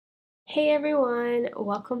Hey everyone,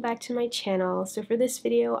 welcome back to my channel. So for this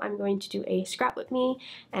video, I'm going to do a scrap with me,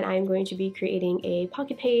 and I'm going to be creating a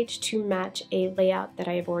pocket page to match a layout that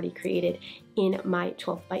I have already created in my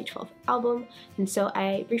 12 by 12 album. And so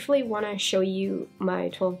I briefly want to show you my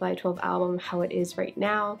 12 by 12 album, how it is right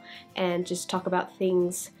now, and just talk about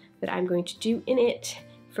things that I'm going to do in it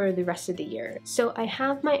for the rest of the year. So I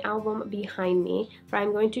have my album behind me, but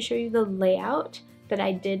I'm going to show you the layout that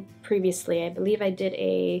I did previously. I believe I did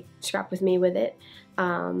a scrap with me with it,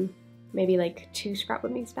 maybe like 2 scrap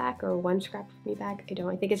with me's back or 1 scrap with me back.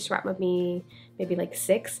 I think it's scrap with me maybe like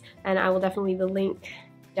 6, and I will definitely leave the link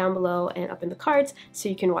down below and up in the cards so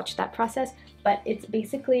you can watch that process. But it's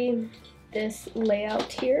basically this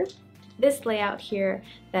layout here.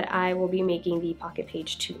 That I will be making the pocket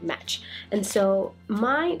page to match. And so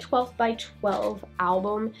my 12 by 12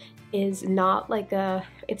 album is not like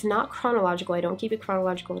it's not chronological. I don't keep it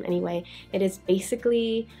chronological in any way. It is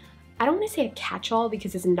basically, I don't want to say a catch-all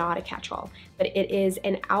because it's not a catch-all, but it is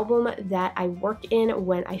an album that I work in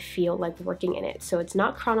when I feel like working in it. So it's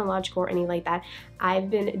not chronological or anything like that.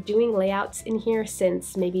 I've been doing layouts in here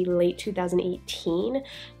since maybe late 2018,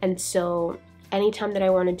 and so anytime that I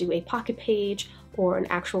want to do a pocket page or an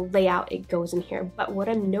actual layout, it goes in here. But what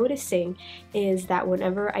I'm noticing is that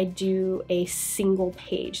whenever I do a single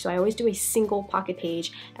page, so I always do a single pocket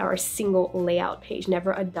page or a single layout page,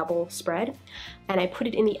 never a double spread, and I put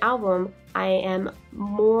it in the album, I am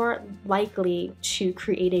more likely to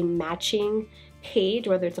create a matching page,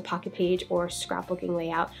 whether it's a pocket page or scrapbooking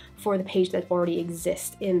layout, for the page that already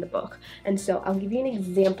exists in the book. And so I'll give you an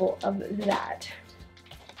example of that.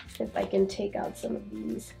 If I can take out some of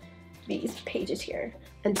these pages here.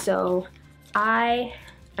 And so I'm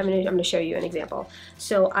gonna show you an example.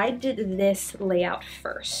 So I did this layout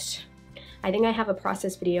first. I think I have a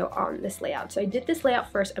process video on this layout. So I did this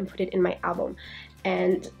layout first and put it in my album.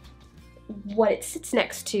 And what it sits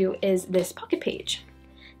next to is this pocket page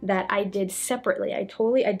that I did separately. I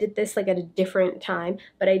did this like at a different time,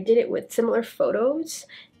 but I did it with similar photos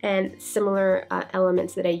and similar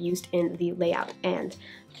elements that I used in the layout. And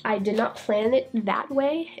I did not plan it that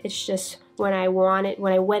way. It's just when I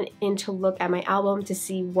went in to look at my album to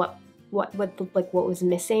see what was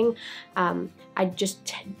missing, I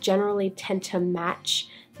just generally tend to match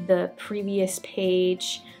the previous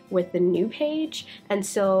page with the new page. And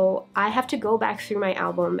so I have to go back through my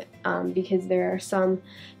album because there are some,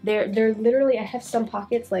 literally, I have some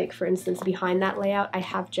pockets, like for instance behind that layout I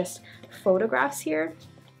have just photographs here.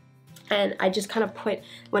 And I just kind of put,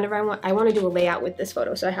 whenever I want to do a layout with this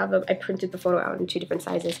photo. So I printed the photo out in 2 different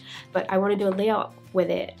sizes, but I want to do a layout with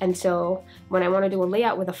it. And so when I want to do a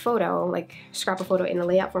layout with a photo, like scrap a photo in a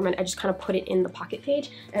layout format, I just kind of put it in the pocket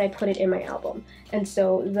page and I put it in my album. And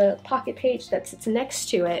so the pocket page that sits next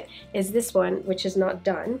to it is this one, which is not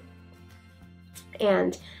done.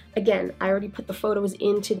 And again, I already put the photos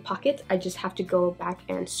into the pocket. I just have to go back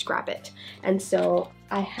and scrap it. And so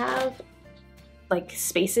I have like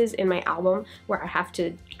spaces in my album where I have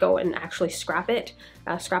to go and actually scrap it,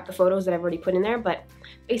 scrap the photos that I've already put in there. But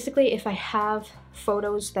basically, if I have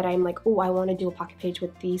photos that I'm like, oh, I want to do a pocket page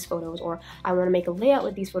with these photos, or I want to make a layout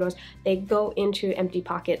with these photos, they go into empty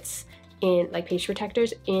pockets in like page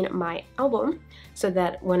protectors in my album, so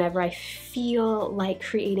that whenever I feel like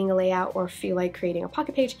creating a layout or feel like creating a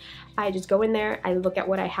pocket page, I just go in there, I look at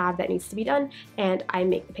what I have that needs to be done, and I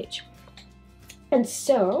make the page. And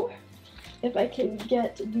so if I can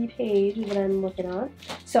get the page that I'm looking on.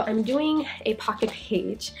 So I'm doing a pocket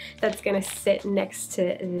page that's gonna sit next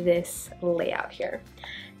to this layout here.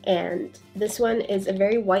 And this one is a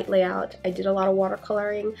very white layout. I did a lot of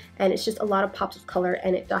watercoloring, and it's just a lot of pops of color,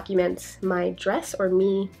 and it documents my dress, or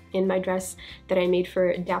me in my dress, that I made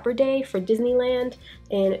for Dapper Day for Disneyland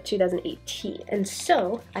in 2018. And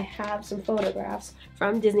so I have some photographs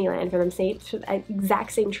from Disneyland for the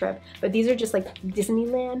exact same trip, but these are just like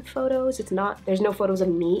Disneyland photos. There's no photos of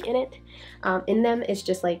me in it. In them, it's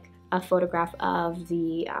just like a photograph of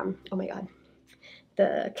the, oh my god,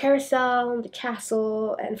 the carousel, the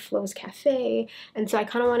castle, and Flo's Cafe. And so I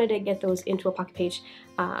kind of wanted to get those into a pocket page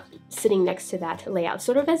sitting next to that layout,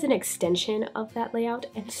 sort of as an extension of that layout.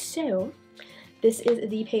 And so this is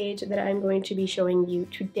the page that I'm going to be showing you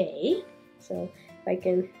today. So if I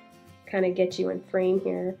can kind of get you in frame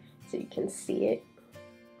here so you can see it.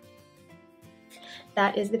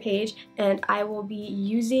 That is the page, and I will be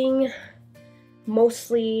using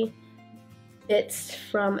mostly bits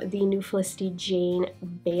from the new Felicity Jane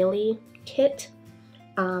Bailey kit.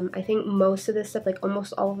 I think most of this stuff, like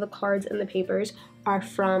almost all of the cards and the papers, are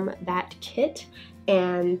from that kit,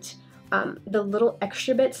 and the little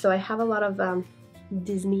extra bits. So I have a lot of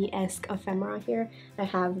Disney-esque ephemera here. I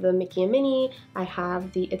have the Mickey and Minnie, I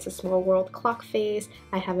have the It's a Small World clock face,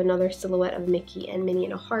 I have another silhouette of Mickey and Minnie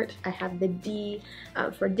in a heart, I have the D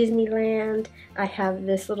for Disneyland, I have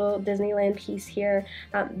this little Disneyland piece here.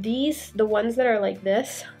 The ones that are like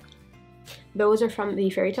this, those are from the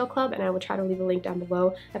Fairytale Club, and I will try to leave a link down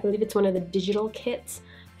below. I believe it's one of the digital kits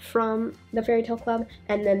from the Fairytale Club.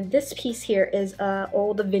 And then this piece here is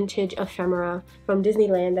old vintage ephemera from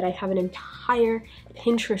Disneyland that I have an entire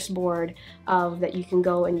Pinterest board of that you can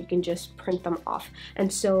go and you can just print them off.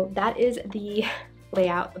 And so that is the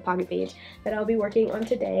layout, the pocket page that I'll be working on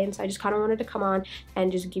today. And so I just kind of wanted to come on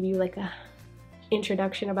and just give you like a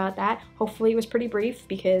introduction about that. Hopefully it was pretty brief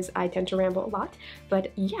because I tend to ramble a lot,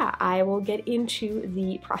 but yeah, I will get into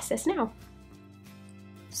the process now.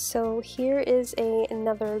 So here is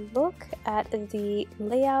another look at the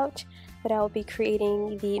layout that I'll be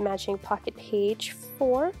creating the matching pocket page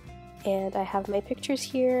for. And I have my pictures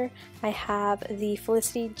here. I have the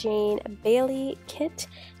Felicity Jane Bailey kit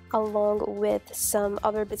along with some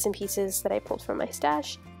other bits and pieces that I pulled from my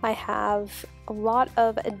stash. I have a lot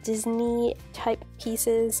of Disney type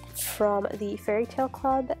pieces from the Fairytale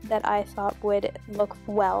Club that I thought would look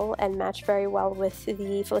well and match very well with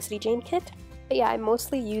the Felicity Jane kit. But yeah, I'm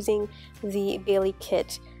mostly using the Bailey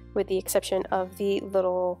kit with the exception of the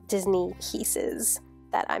little Disney pieces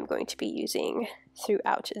that I'm going to be using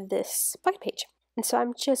throughout this pocket page. And so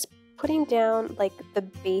I'm just putting down like the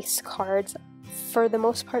base cards. For the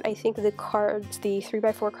most part, I think the cards, the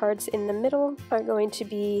 3x4 cards in the middle, are going to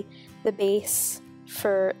be the base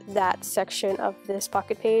for that section of this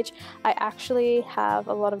pocket page. I actually have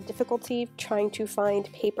a lot of difficulty trying to find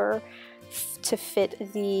paper to fit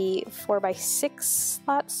the 4x6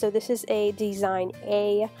 slot, so this is a Design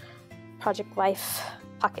A Project Life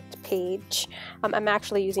pocket page. I'm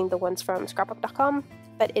actually using the ones from scrapbook.com,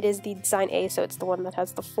 but it is the Design A, so it's the one that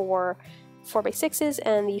has the 4x6s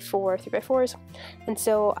and the 4 3x4s. And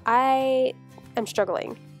so I am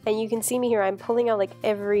struggling, and you can see me here. I'm pulling out like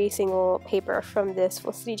every single paper from this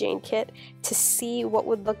Felicity Jane kit to see what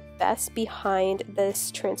would look best behind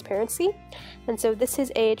this transparency. And so this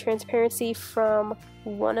is a transparency from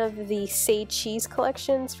one of the Say Cheese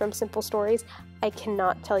collections from Simple Stories. I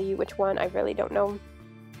cannot tell you which one, I really don't know,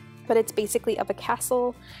 but it's basically of a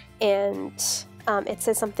castle, and it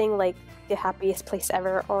says something like the happiest place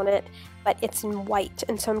ever on it, but it's in white.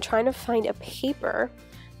 And so I'm trying to find a paper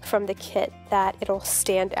from the kit that it'll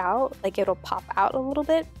stand out, like it'll pop out a little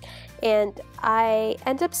bit, and I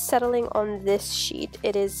end up settling on this sheet.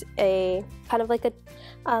 It is a kind of like a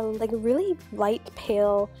really light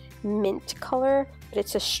pale mint color, but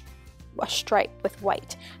it's a stripe with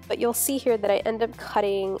white. But you'll see here that I end up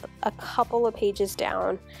cutting a couple of pages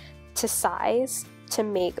down to size to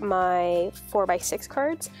make my 4x6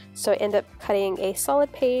 cards. So I end up cutting a solid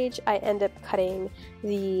page, I end up cutting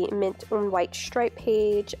the mint and white stripe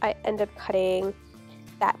page, I end up cutting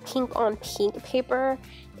that pink on pink paper,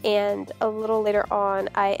 and a little later on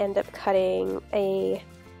I end up cutting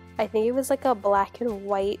I think it was like a black and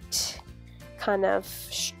white kind of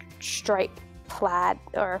stripe plaid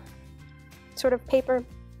or sort of paper,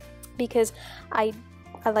 because I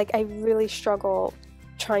really struggle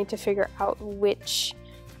trying to figure out which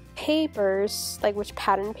papers, like which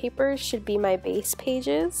pattern papers should be my base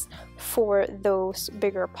pages for those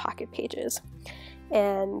bigger pocket pages.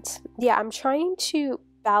 And yeah, I'm trying to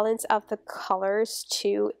balance out the colors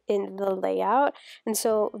too in the layout. And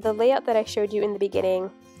so the layout that I showed you in the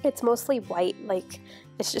beginning, it's mostly white, like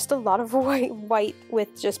it's just a lot of white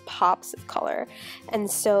with just pops of color. And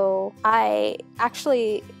so I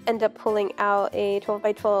actually end up pulling out a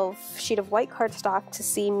 12x12 sheet of white cardstock to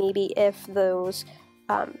see maybe if those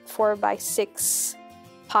 4x6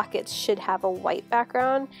 pockets should have a white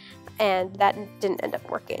background, and that didn't end up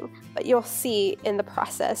working. But you'll see in the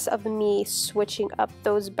process of me switching up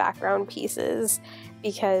those background pieces,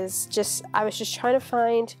 because I was just trying to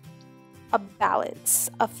find a balance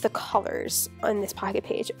of the colors on this pocket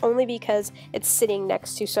page, only because it's sitting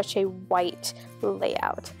next to such a white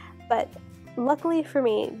layout. But luckily for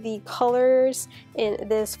me, the colors in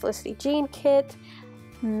this Felicity Jane kit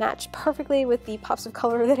match perfectly with the pops of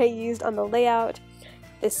color that I used on the layout.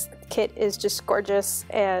 This kit is just gorgeous,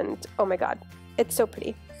 and oh my god, it's so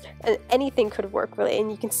pretty. And anything could work really, and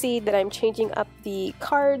you can see that I'm changing up the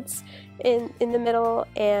cards in the middle,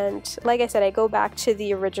 and like I said, I go back to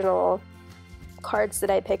the original cards that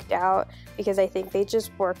I picked out because I think they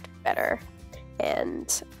just worked better.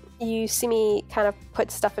 And you see me kind of put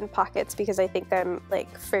stuff in pockets because I think I'm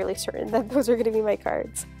like fairly certain that those are going to be my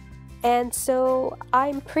cards. And so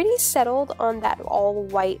I'm pretty settled on that all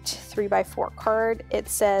white 3x4 card. It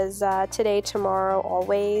says today, tomorrow,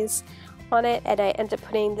 always on it, and I end up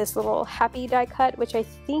putting this little happy die cut, which I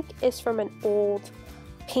think is from an old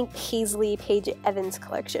Pink Paisley Paige Evans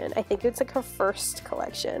collection. I think it's like her first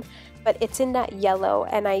collection, but it's in that yellow,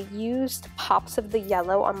 and I used pops of the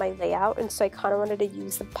yellow on my layout, and so I kind of wanted to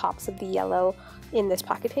use the pops of the yellow in this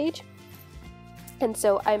pocket page. And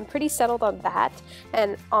so I'm pretty settled on that,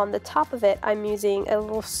 and on the top of it I'm using a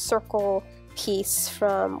little circle piece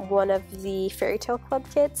from one of the Fairytale Club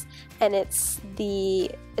kits, and it's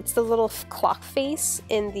the little clock face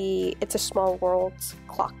in the It's a Small World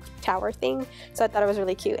clock tower thing, so I thought it was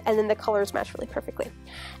really cute, and then the colors match really perfectly.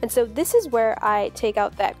 And so this is where I take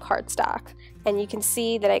out that cardstock, and you can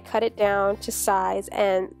see that I cut it down to size,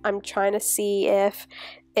 and I'm trying to see if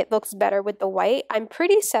it looks better with the white. I'm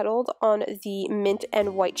pretty settled on the mint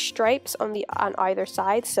and white stripes on either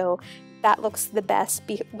side, so that looks the best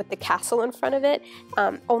with the castle in front of it,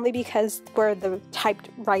 only because where the typed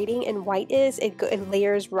writing in white is, it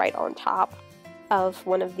layers right on top of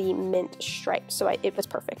one of the mint stripes, so it was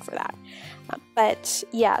perfect for that. But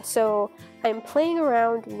yeah, so I'm playing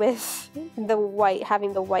around with the white,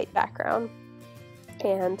 having the white background,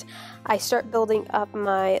 and I start building up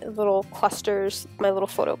my little clusters, my little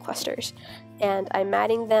photo clusters, and I'm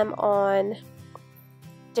matting them on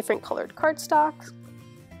different colored cardstock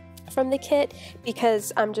from the kit,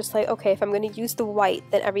 because I'm just like, okay, if I'm going to use the white,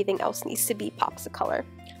 then everything else needs to be pops of color.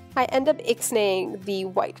 I end up ixnaying the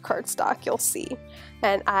white cardstock, you'll see,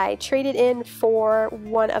 and I traded in for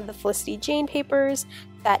one of the Felicity Jane papers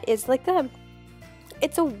that is like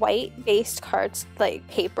it's a white based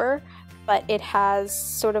paper, but it has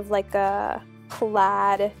sort of like a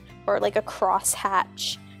plaid or like a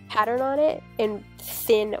crosshatch pattern on it in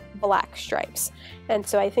thin black stripes. And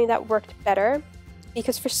so I think that worked better,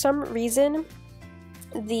 because for some reason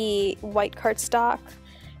the white cardstock,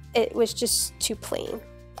 it was just too plain.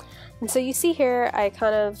 And so you see here, I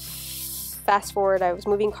kind of fast forward, I was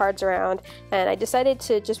moving cards around, and I decided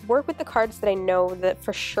to just work with the cards that I know that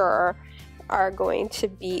for sure are going to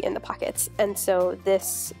be in the pockets. And so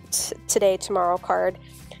this today, tomorrow card,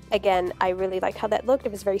 again, I really liked how that looked.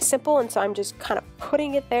 It was very simple, and so I'm just kind of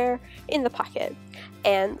putting it there in the pocket.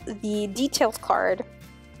 And the details card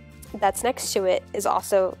that's next to it is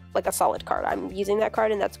also like a solid card. I'm using that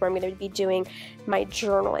card, and that's where I'm going to be doing my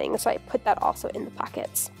journaling, so I put that also in the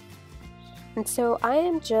pockets. And so I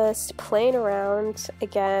am just playing around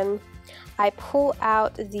again. I pull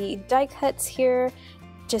out the die cuts here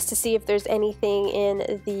just to see if there's anything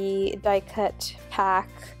in the die cut pack.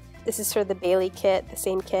 This is for the Bailey kit, the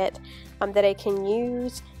same kit, that I can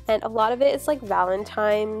use. And a lot of it is like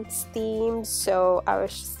Valentine's themed, so I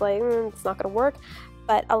was just like, it's not gonna work.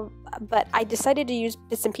 But I decided to use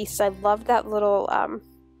bits and pieces. I love that little,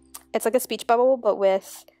 it's like a speech bubble, but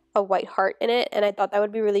with a white heart in it, and I thought that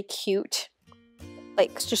would be really cute,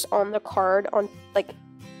 like just on the card, on like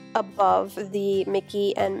above the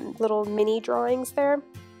Mickey and little mini drawings there.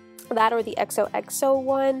 That or the XOXO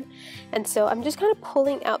one. And so I'm just kind of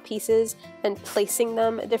pulling out pieces and placing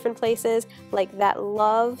them at different places. Like that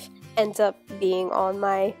love ends up being on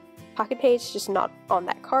my pocket page, just not on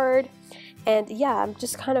that card. And yeah, I'm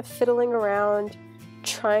just kind of fiddling around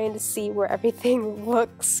trying to see where everything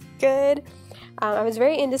looks good. I was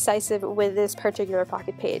very indecisive with this particular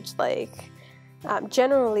pocket page. Like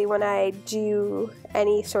generally when I do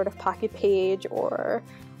any sort of pocket page or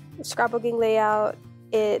scrapbooking layout,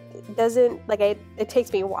 it doesn't, like, it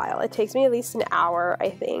takes me a while. It takes me at least an hour, I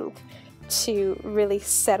think, to really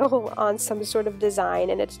settle on some sort of design,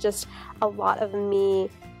 and it's just a lot of me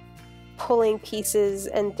pulling pieces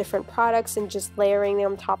and different products and just layering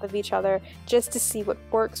them on top of each other just to see what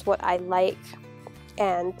works, what I like.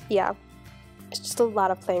 And yeah, it's just a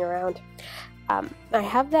lot of playing around. I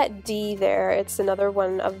have that D there. It's another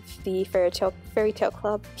one of the Fairytale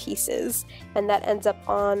Club pieces, and that ends up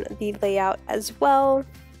on the layout as well.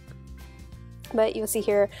 But you'll see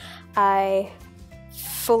here, I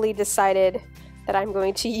fully decided that I'm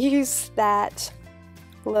going to use that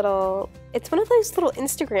little, it's one of those little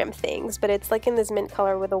Instagram things, but it's like in this mint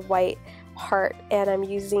color with a white heart, and I'm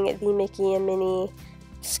using the Mickey and Minnie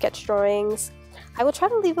sketch drawings. I will try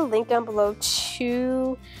to leave a link down below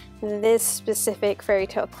to this specific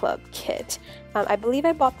Fairytale Club kit. I believe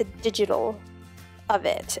I bought the digital of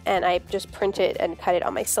it, and I just printed and cut it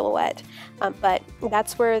on my silhouette. But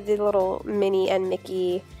that's where the little Minnie and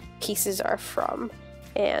Mickey pieces are from.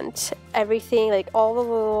 And everything, like all the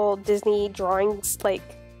little Disney drawings, like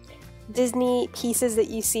Disney pieces that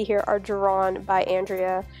you see here are drawn by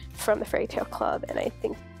Andrea from the Fairytale Club, and I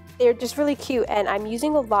think they're just really cute, and I'm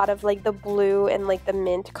using a lot of like the blue and like the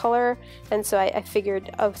mint color, and so I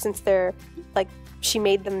figured, oh, since they're like, she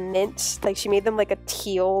made them mint, like she made them like a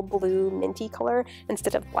teal blue minty color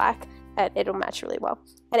instead of black, and it'll match really well,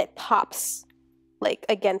 and it pops like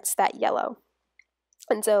against that yellow.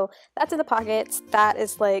 And so that's in the pockets. That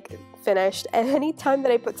is like finished, and anytime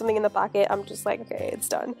that I put something in the pocket, I'm just like, okay, it's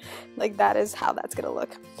done. Like that is how that's gonna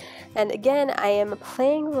look. And again, I am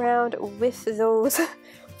playing around with those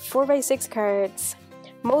 4x6 cards.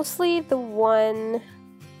 Mostly the one,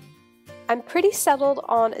 I'm pretty settled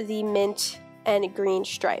on the mint and green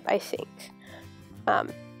stripe, I think.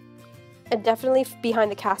 And definitely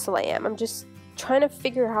behind the castle I am. I'm just trying to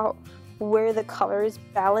figure out where the colors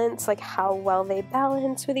balance, like how well they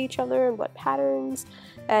balance with each other and what patterns,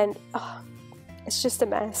 and it's just a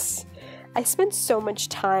mess. I spent so much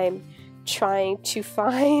time trying to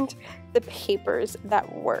find the papers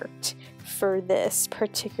that worked for this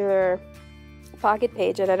particular pocket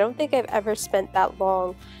page, and I don't think I've ever spent that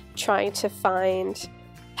long trying to find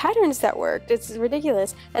patterns that worked. It's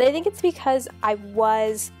ridiculous, and I think it's because I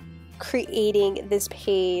was creating this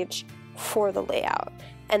page for the layout,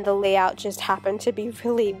 and the layout just happened to be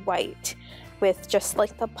really white with just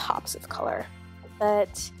like the pops of color.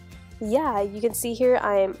 But yeah, you can see here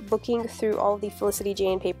I'm looking through all the Felicity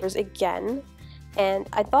Jane papers again, and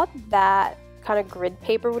I thought that kind of grid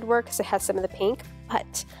paper would work because it has some of the pink,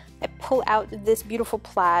 but I pull out this beautiful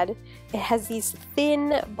plaid. It has these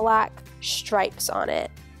thin black stripes on it,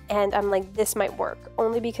 and I'm like, this might work,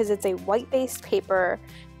 only because it's a white-based paper,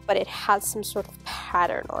 but it has some sort of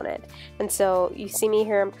pattern on it. And so you see me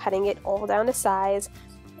here, I'm cutting it all down to size,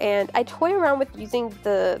 and I toy around with using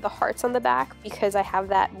the hearts on the back because I have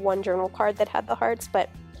that one journal card that had the hearts, but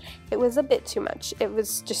it was a bit too much. It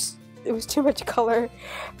was too much color,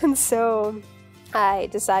 and so I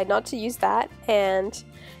decided not to use that, and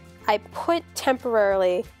I put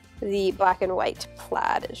temporarily the black and white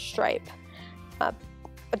plaid stripe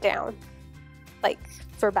down, like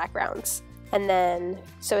for backgrounds. And then,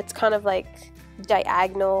 so it's kind of like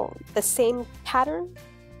diagonal, the same pattern.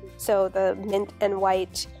 So the mint and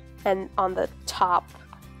white, and on the top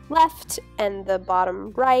left and the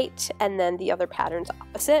bottom right, and then the other patterns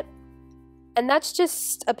opposite. And that's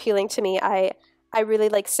just appealing to me. I really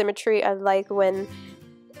like symmetry. I like when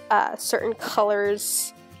certain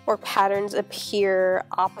colors or patterns appear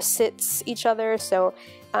opposites each other. So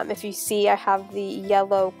if you see, I have the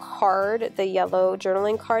yellow card, the yellow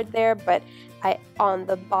journaling card there, but on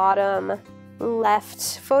the bottom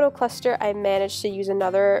left photo cluster, I managed to use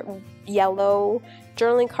another yellow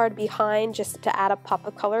journaling card behind just to add a pop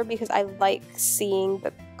of color, because I like seeing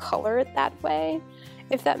the color that way,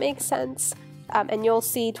 if that makes sense. And you'll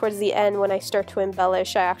see towards the end when I start to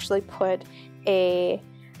embellish, I actually put a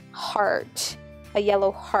heart, a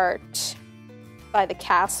yellow heart by the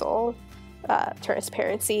castle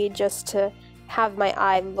transparency, just to have my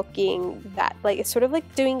eye looking that, like, it's sort of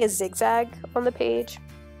like doing a zigzag on the page.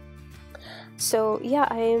 So yeah,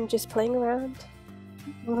 I am just playing around,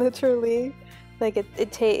 literally. Like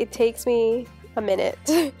it takes me a minute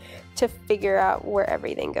to figure out where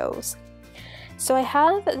everything goes. So I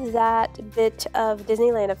have that bit of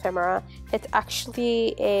Disneyland ephemera. It's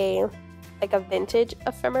actually a vintage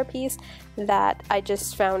ephemera piece that I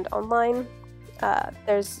just found online.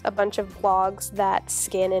 There's a bunch of blogs that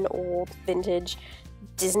scan in old vintage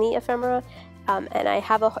Disney ephemera, and I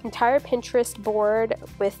have an entire Pinterest board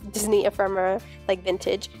with Disney ephemera, like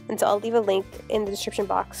vintage, and so I'll leave a link in the description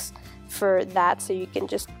box for that, so you can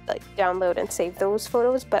just like download and save those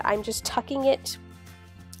photos. But I'm just tucking it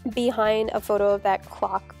behind a photo of that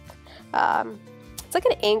clock. It's like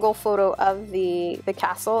an angle photo of the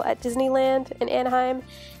castle at Disneyland in Anaheim,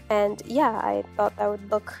 and yeah, I thought that would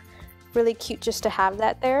look really cute just to have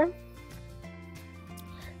that there.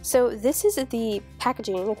 So this is the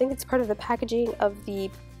packaging. I think it's part of the packaging of the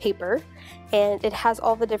paper, and it has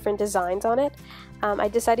all the different designs on it. I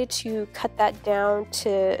decided to cut that down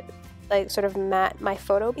to like sort of mat my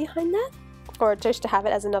photo behind that, or just to have it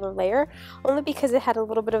as another layer, only because it had a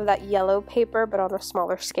little bit of that yellow paper but on a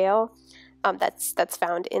smaller scale that's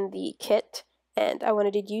found in the kit, and I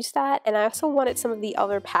wanted to use that. And I also wanted some of the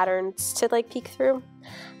other patterns to like peek through,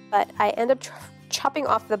 but I end up chopping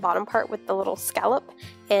off the bottom part with the little scallop,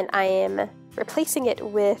 and I am replacing it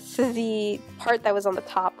with the part that was on the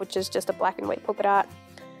top, which is just a black and white polka dot,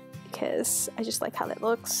 because I just like how that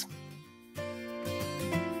looks.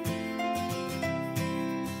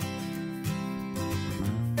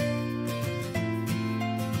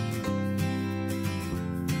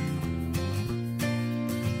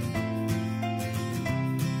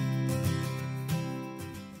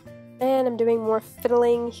 And I'm doing more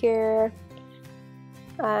fiddling here.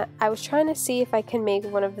 I was trying to see if I can make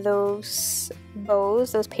one of those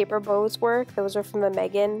bows, those paper bows work. Those are from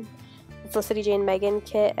the Felicity Jane Megan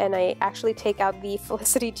kit, and I actually take out the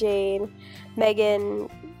Felicity Jane Megan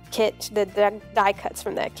kit, the die cuts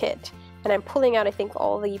from that kit, and I'm pulling out, I think,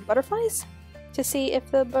 all the butterflies to see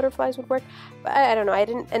if the butterflies would work. But I don't know, I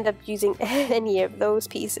didn't end up using any of those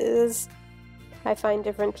pieces. I find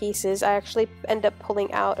different pieces. I actually end up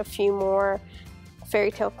pulling out a few more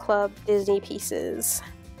Fairytale Club Disney pieces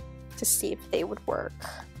to see if they would work.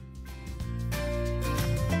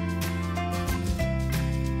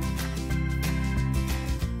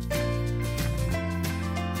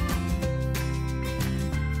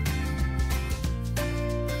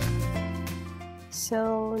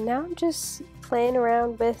 So now I'm just playing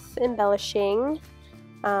around with embellishing.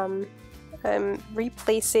 I'm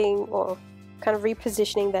replacing, or kind of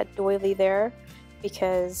repositioning that doily there,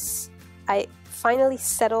 because I finally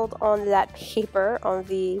settled on that paper, on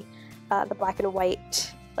the black and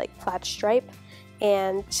white like plaid stripe,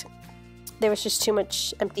 and there was just too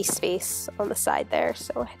much empty space on the side there,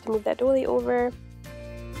 so I had to move that doily over.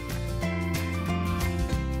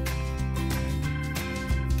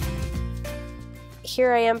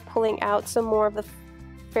 Here I am pulling out some more of the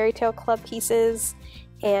Fairytale Club pieces,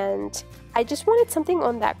 and I just wanted something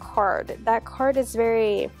on that card. That card is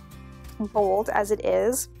very bold as it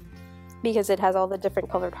is, because it has all the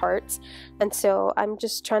different colored hearts, and so I'm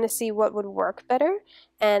just trying to see what would work better,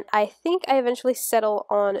 and I think I eventually settle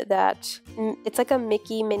on that. It's like a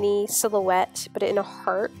Mickey mini silhouette, but in a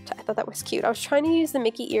heart. I thought that was cute. I was trying to use the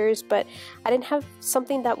Mickey ears, but I didn't have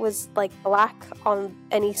something that was like black on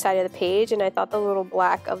any side of the page, and I thought the little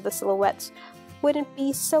black of the silhouettes wouldn't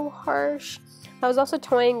be so harsh. I was also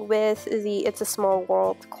toying with the It's a Small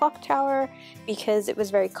World clock tower because it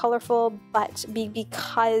was very colorful, but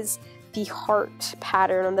because the heart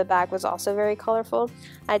pattern on the back was also very colorful,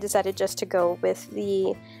 I decided just to go with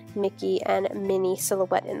the Mickey and Minnie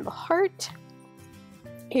silhouette in the heart.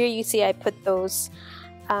 Here you see I put those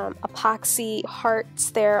epoxy hearts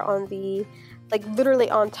there on the, like literally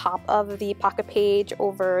on top of the pocket page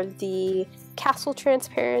over the castle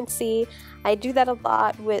transparency. I do that a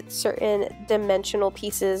lot with certain dimensional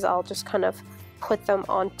pieces. I'll just kind of put them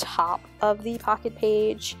on top of the pocket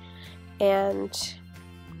page, and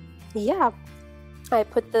yeah, I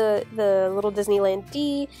put the little Disneyland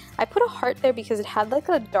D. I put a heart there because it had like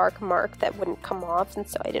a dark mark that wouldn't come off, and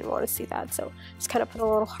so I didn't want to see that, so just kind of put a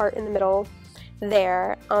little heart in the middle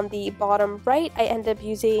there. On the bottom right, I end up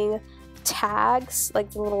using tags, like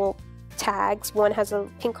the little tags. One has a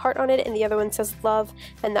pink heart on it and the other one says love,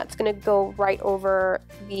 and that's gonna go right over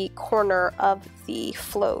the corner of the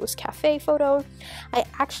Flo's Cafe photo. I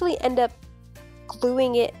actually end up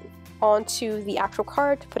gluing it onto the actual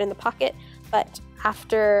card to put in the pocket, but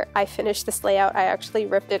after I finished this layout, I actually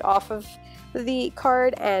ripped it off of the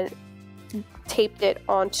card and taped it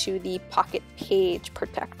onto the pocket page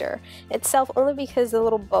protector itself, only because the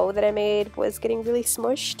little bow that I made was getting really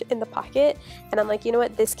smushed in the pocket, and I'm like, you know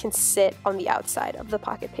what, this can sit on the outside of the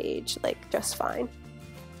pocket page like just fine.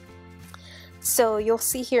 So you'll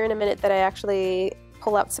see here in a minute that I actually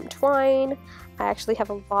pull out some twine. I actually have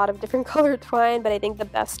a lot of different colored twine, but I think the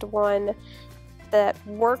best one that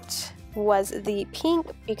worked was the pink,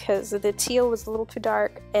 because the teal was a little too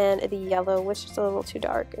dark and the yellow was just a little too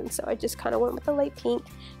dark, and so I just kind of went with the light pink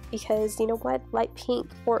because, you know what, light pink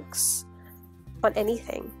works on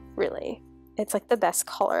anything, really. It's like the best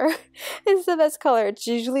color. It's the best color. It's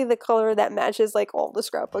usually the color that matches like all the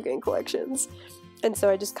scrapbooking collections. And so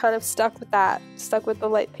I just kind of stuck with that, stuck with the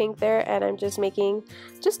light pink there, and I'm just making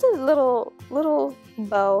just a little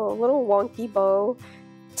bow, a little wonky bow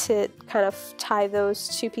to kind of tie those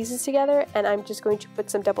two pieces together, and I'm just going to put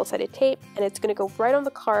some double-sided tape, and it's going to go right on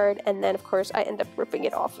the card, and then of course I end up ripping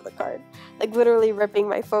it off of the card, like literally ripping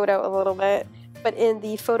my photo a little bit, but in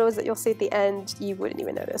the photos that you'll see at the end you wouldn't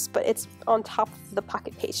even notice, but it's on top of the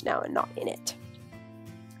pocket page now and not in it.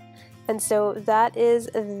 And so that is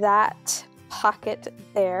that pocket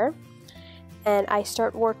there, and I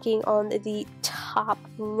start working on the top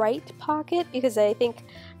right pocket because I think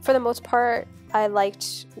for the most part I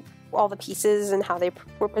liked all the pieces and how they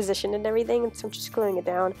were positioned and everything, and so I'm just gluing it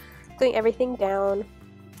down, gluing everything down,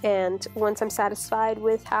 and once I'm satisfied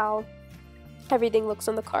with how everything looks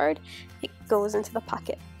on the card, it goes into the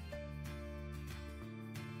pocket.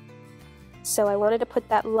 So I wanted to put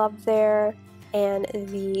that love there, and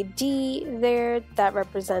the D there, that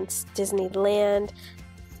represents Disneyland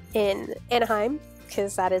in Anaheim,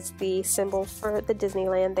 because that is the symbol for the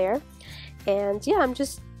Disneyland there. And yeah, I'm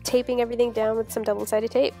just taping everything down with some double-sided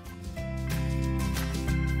tape.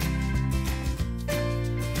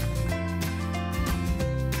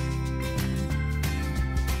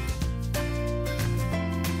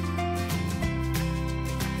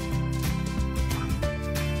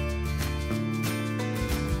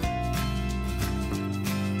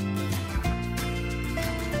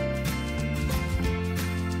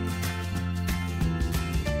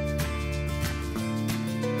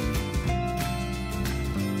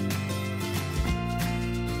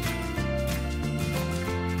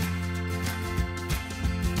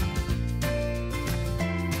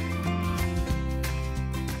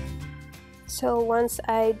 So once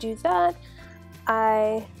I do that,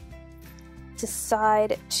 I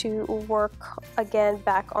decide to work again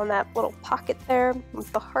back on that little pocket there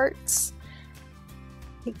with the hearts.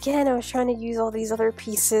 Again, I was trying to use all these other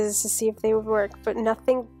pieces to see if they would work, but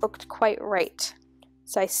nothing looked quite right.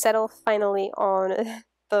 So I settle finally on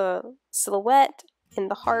the silhouette in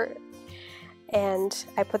the heart, and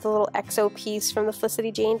I put the little XO piece from the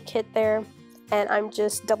Felicity Jane kit there, and I'm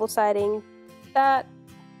just double-siding that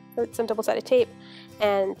with some double-sided tape,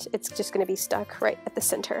 and it's just going to be stuck right at the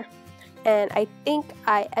center. And I think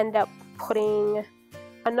I end up putting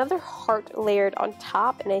another heart layered on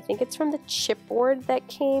top, and I think it's from the chipboard that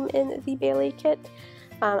came in the Bailey kit.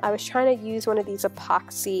 I was trying to use one of these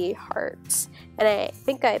epoxy hearts, and I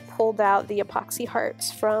think I pulled out the epoxy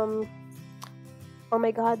hearts from, oh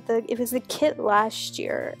my god, it was the kit last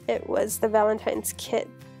year. It was the Valentine's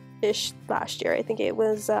kit-ish last year. I think it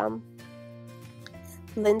was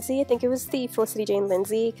Lindsay. I think it was the Felicity Jane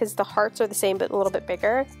Lindsay, because the hearts are the same but a little bit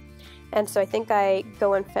bigger. And so I think I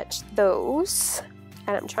go and fetch those,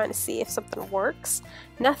 and I'm trying to see if something works.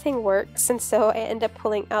 Nothing works, and so I end up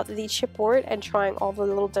pulling out the chipboard and trying all the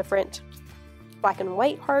little different black and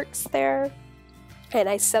white hearts there. And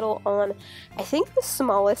I settle on, I think, the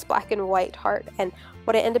smallest black and white heart, and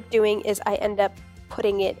what I end up doing is I end up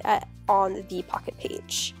putting it on the pocket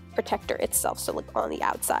page protector itself, so like on the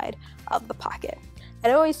outside of the pocket.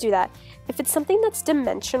 And I always do that. If it's something that's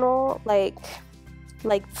dimensional, like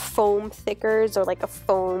foam thickers or like a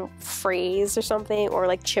foam phrase or something, or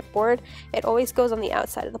like chipboard, it always goes on the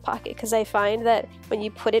outside of the pocket, because I find that when you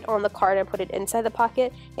put it on the card and put it inside the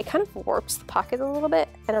pocket, it kind of warps the pocket a little bit,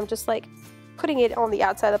 and I'm just like, putting it on the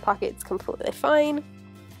outside of the pocket is completely fine.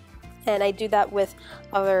 And I do that with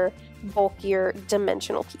other bulkier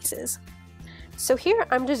dimensional pieces. So here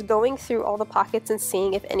I'm just going through all the pockets and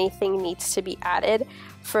seeing if anything needs to be added.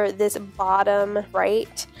 For this bottom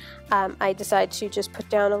right, I decide to just put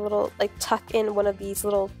down a little, like tuck in one of these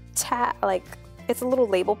little it's a little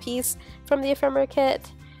label piece from the ephemera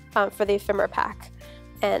kit, for the ephemera pack.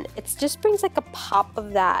 And it just brings like a pop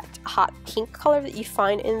of that hot pink color that you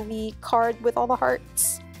find in the card with all the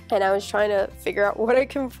hearts. And I was trying to figure out what I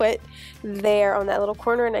can put there on that little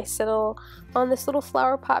corner, and I settled on this little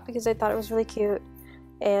flower pot because I thought it was really cute,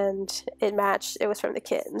 and it matched. It was from the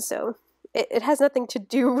kit, and so it has nothing to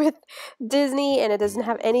do with Disney, and it doesn't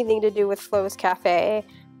have anything to do with Flo's Cafe,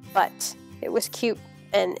 but it was cute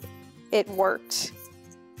and it worked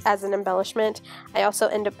as an embellishment. I also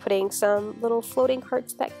end up putting some little floating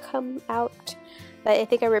hearts that come out. I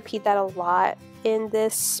think I repeat that a lot in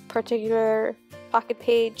this particular pocket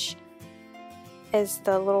page, is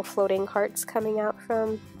the little floating hearts coming out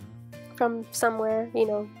from somewhere, you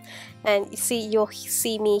know. And you'll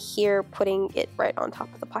see me here putting it right on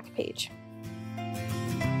top of the pocket page.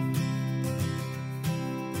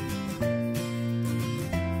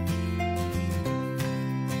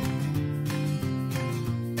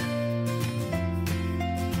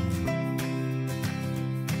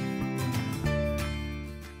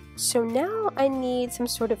 So now I need some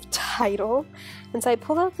sort of title, and so I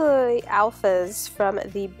pulled out the alphas from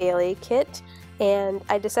the Bailey kit, and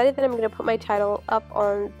I decided that I'm going to put my title up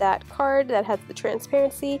on that card that has the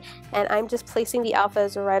transparency, and I'm just placing the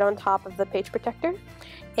alphas right on top of the page protector,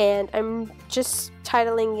 and I'm just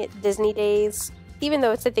titling it Disney Days, even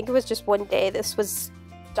though I think it was just one day. This was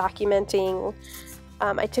documenting,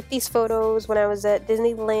 I took these photos when I was at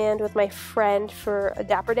Disneyland with my friend for a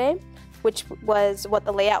Dapper Day, which was what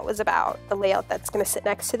the layout was about. The layout that's going to sit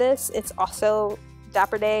next to this, it's also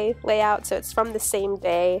Dapper Day layout, so it's from the same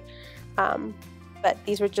day. But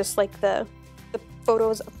these were just like the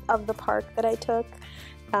photos of the park that I took,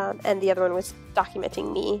 and the other one was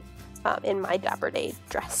documenting me in my Dapper Day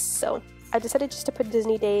dress. So I decided just to put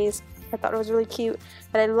Disney Days. I thought it was really cute,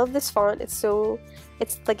 and I love this font. It's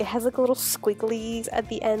like, it has like little squigglies at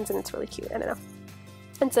the ends, and it's really cute. I don't know.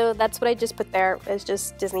 And so that's what I just put there, is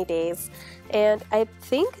just Disney Days. And I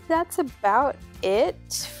think that's about it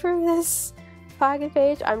for this pocket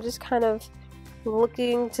page. I'm just kind of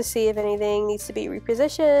looking to see if anything needs to be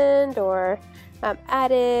repositioned or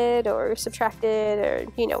added or subtracted, or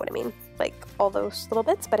you know what I mean, like all those little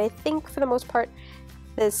bits. But I think for the most part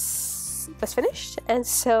this was finished, and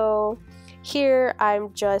so here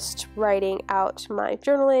I'm just writing out my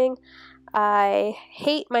journaling. I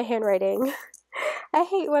hate my handwriting. I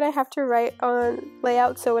hate when I have to write on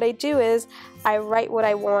layout, so what I do is I write what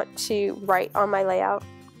I want to write on my layout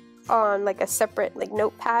on like a separate like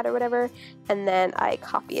notepad or whatever, and then I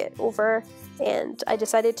copy it over. And I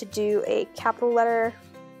decided to do a capital letter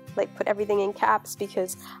like put everything in caps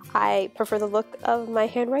because I prefer the look of my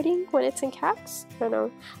handwriting when it's in caps. I don't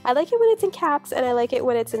know. I like it when it's in caps and I like it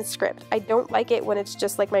when it's in script. I don't like it when it's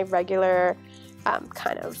just like my regular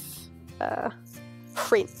kind of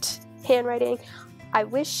print handwriting. I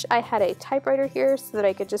wish I had a typewriter here so that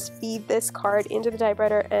I could just feed this card into the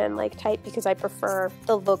typewriter and like type, because I prefer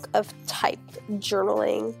the look of typed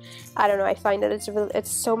journaling. I don't know, I find that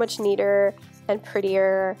it's so much neater and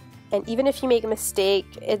prettier, and even if you make a mistake,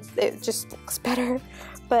 it just looks better.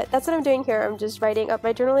 But that's what I'm doing here. I'm just writing up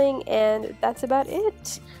my journaling, and that's about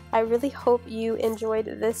it. I really hope you enjoyed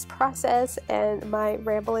this process and my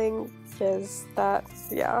rambling, because that,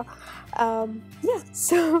 yeah.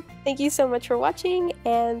 So thank you so much for watching,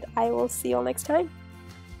 and I will see you all next time.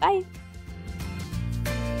 Bye!